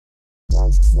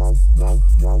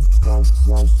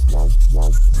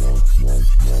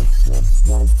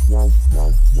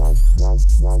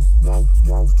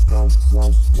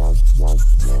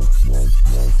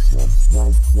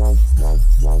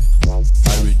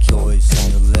I rejoice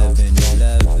in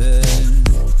 11:11.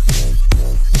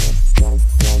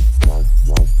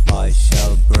 I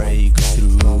shall break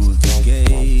through the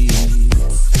gate.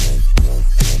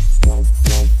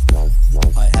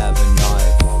 I have a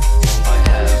knife, I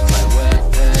have my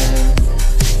weapon.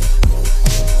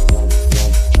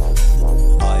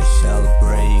 I shall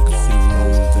break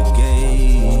through the gate.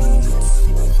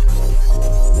 On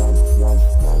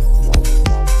 11:11.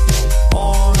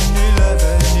 On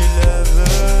 11:11.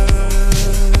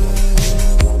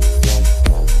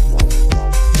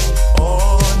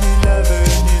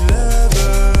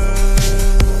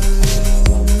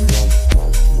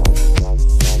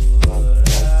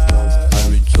 I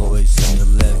rejoice in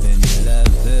 11:11.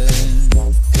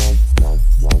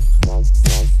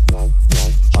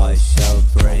 I shall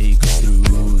break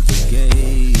through the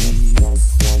gate.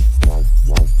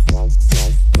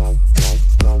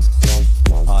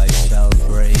 I shall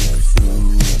break through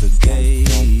the gate.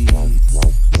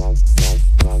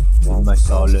 In my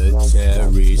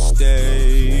solitary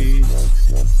state.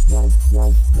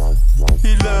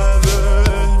 11,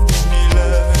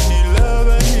 11,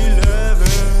 11,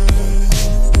 11.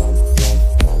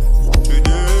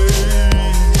 Today,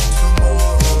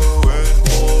 tomorrow, and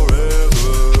forever.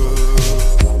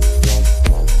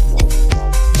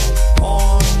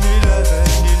 On 11:11.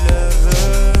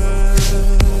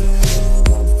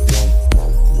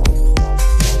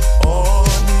 On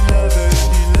 11:11.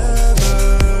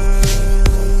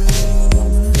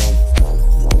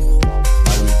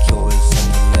 I rejoice in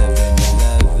 11:11.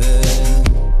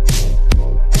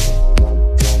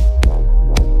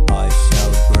 I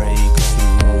shall break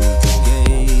through the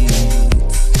gate.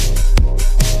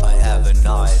 I have a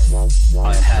knife,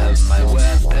 I have my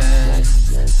weapon.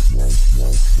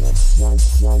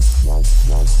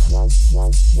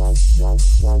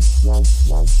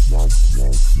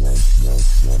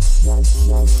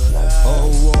 Oh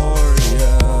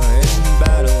warrior in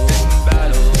battle, in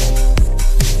battle.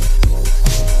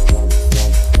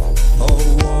 Oh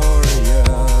warrior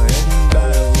in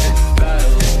battle, in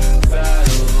battle, in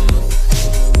battle.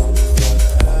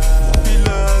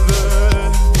 11,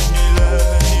 11,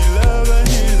 11,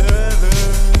 11.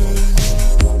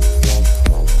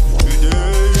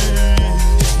 Today,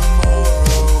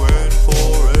 tomorrow, and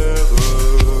forever.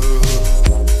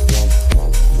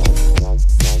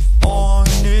 On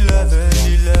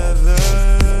 11:11.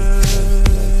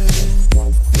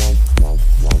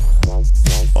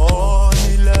 On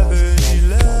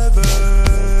 11:11.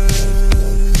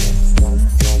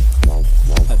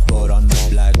 I put on my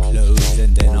black clothes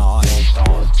and then I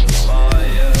start to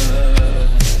fire.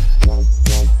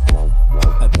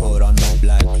 I put on my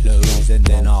black clothes and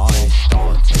then I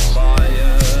start to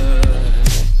fire.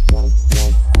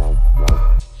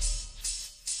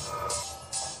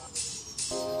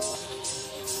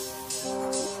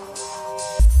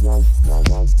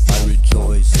 I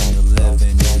rejoice in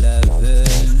 11:11.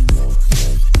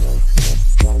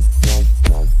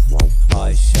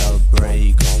 I shall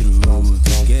break through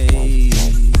the gate.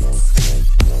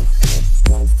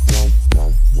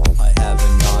 I have a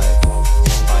knife,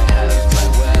 I have my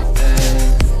weapon.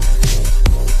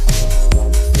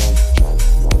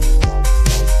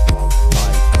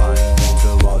 My kind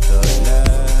throughout the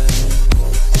land.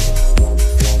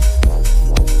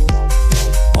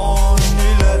 On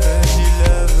 11:11.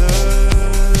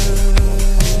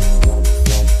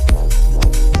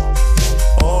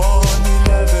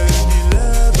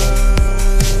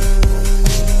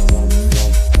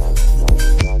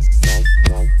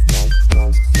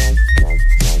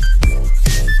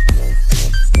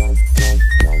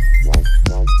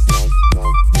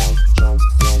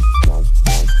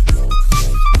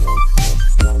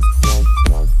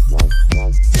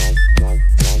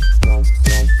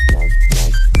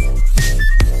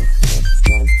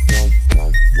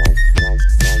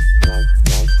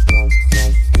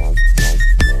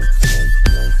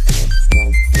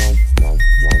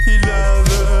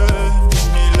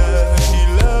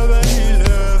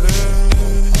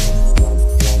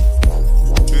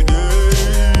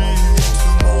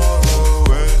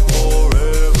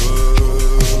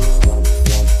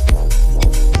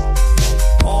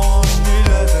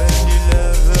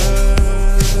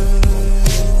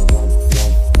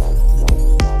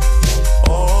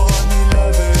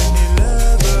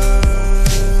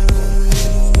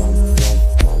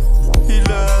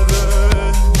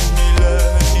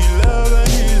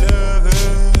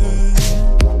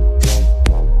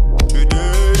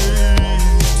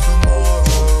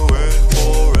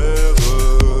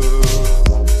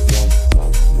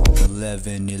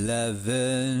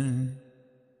 11-11.